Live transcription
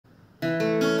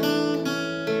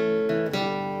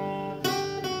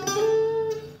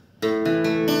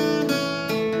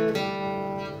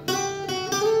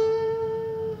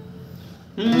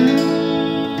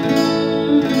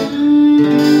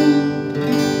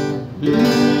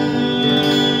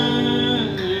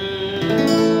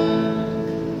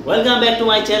Welcome back to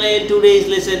my channel. Today's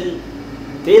lesson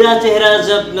Tera chehera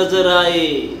jab nazar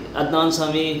aaye. Adnan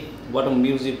Shami. What a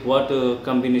music, what a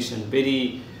combination.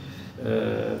 Very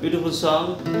beautiful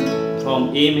song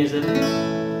from A major.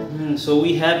 So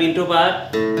we have intro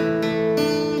part.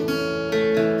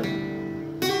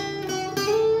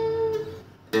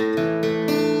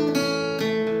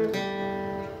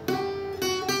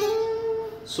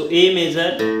 So A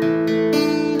major,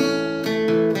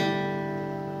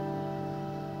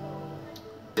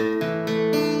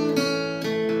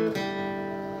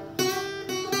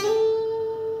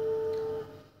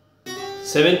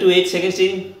 seven to 8 seconds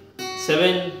in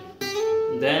 7,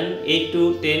 then 8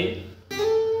 to 10,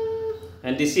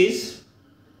 and this is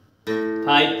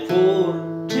 5,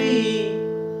 4,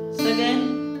 3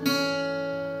 second.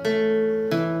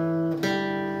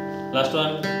 Last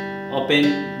one, open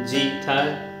G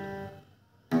third.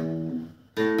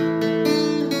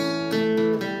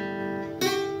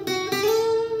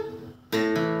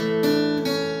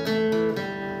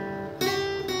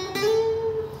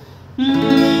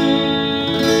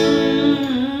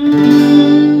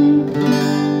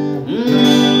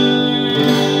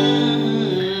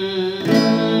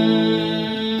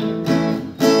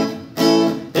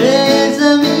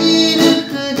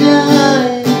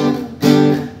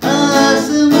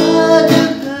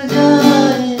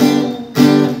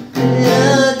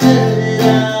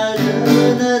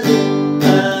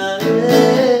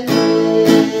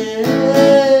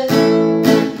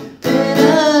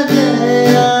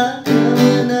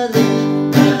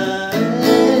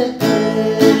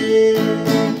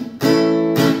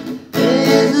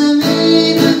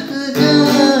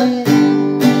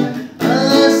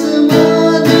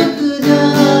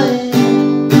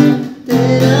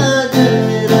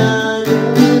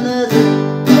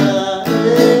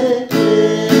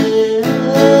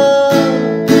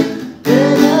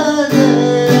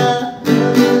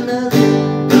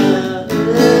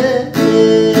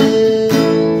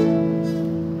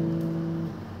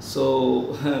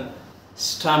 So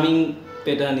strumming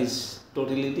pattern is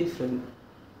totally different.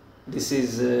 This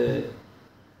is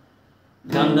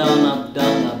down down up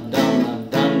down up down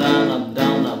up down down up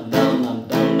down up down up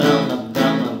down down up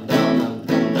down up down up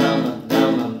down down up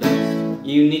down up down.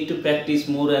 You need to practice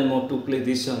more and more to play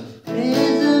this song.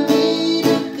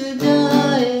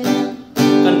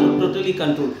 Control, totally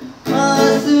control.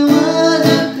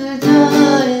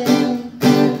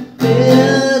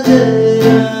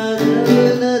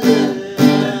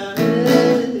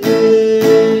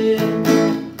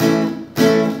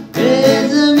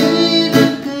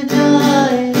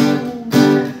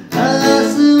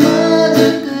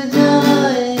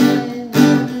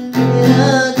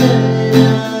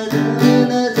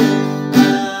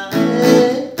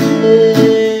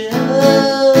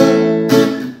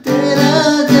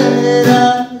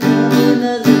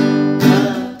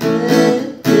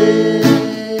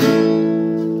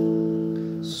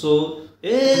 So A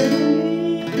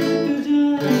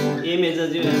major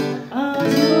जो है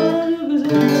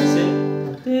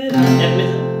F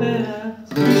major.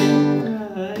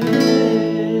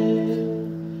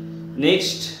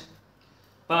 Next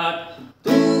part.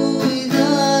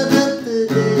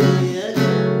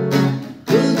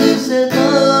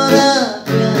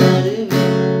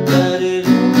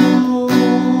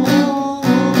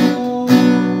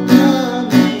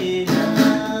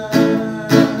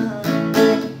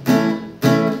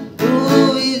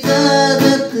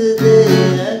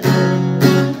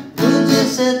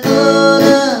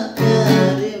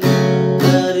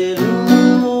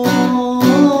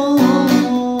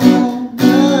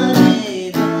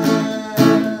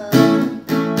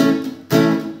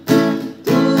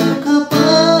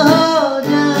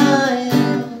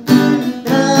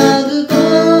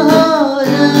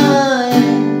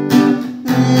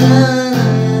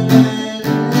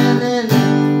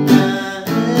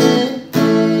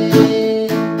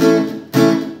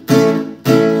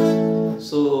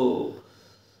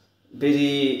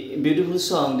 Very beautiful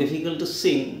song, difficult to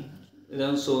sing, you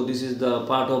know, so this is the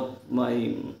part of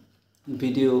my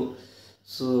video.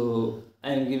 So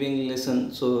I am giving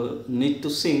lesson, so need to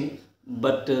sing,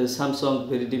 but some song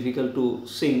very difficult to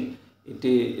sing. It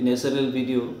is natural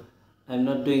video. I am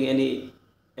not doing any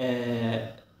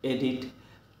edit,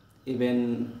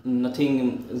 even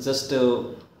nothing, just a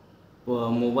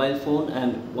mobile phone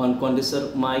and one condenser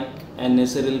mic and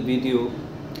natural video.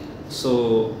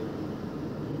 So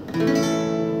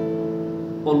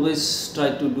always try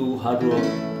to do hard work.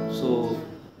 So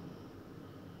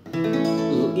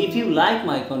if you like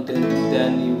my content,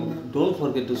 then you don't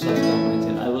forget to subscribe my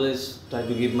channel. I always try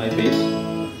to give my best.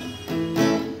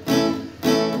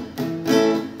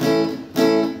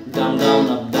 Down down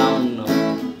up down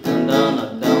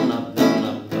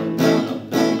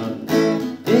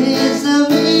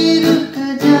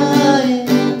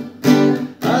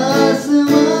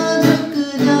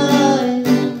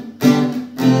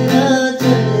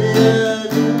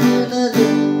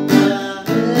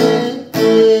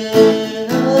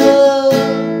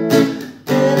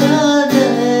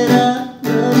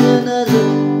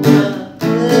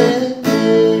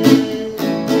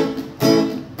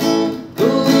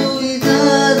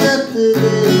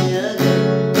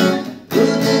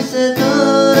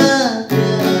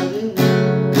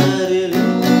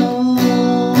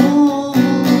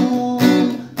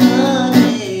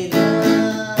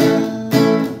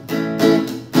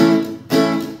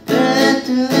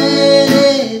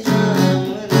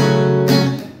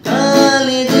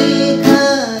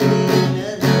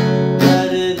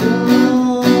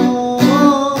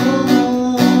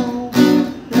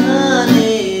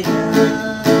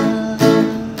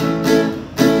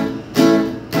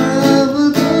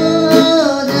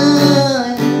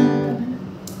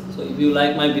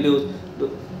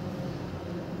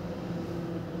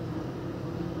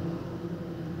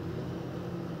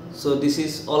So this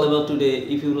is all about today.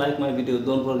 If you like my video,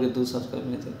 don't forget to subscribe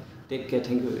my channel. Take care.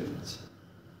 Thank you very much.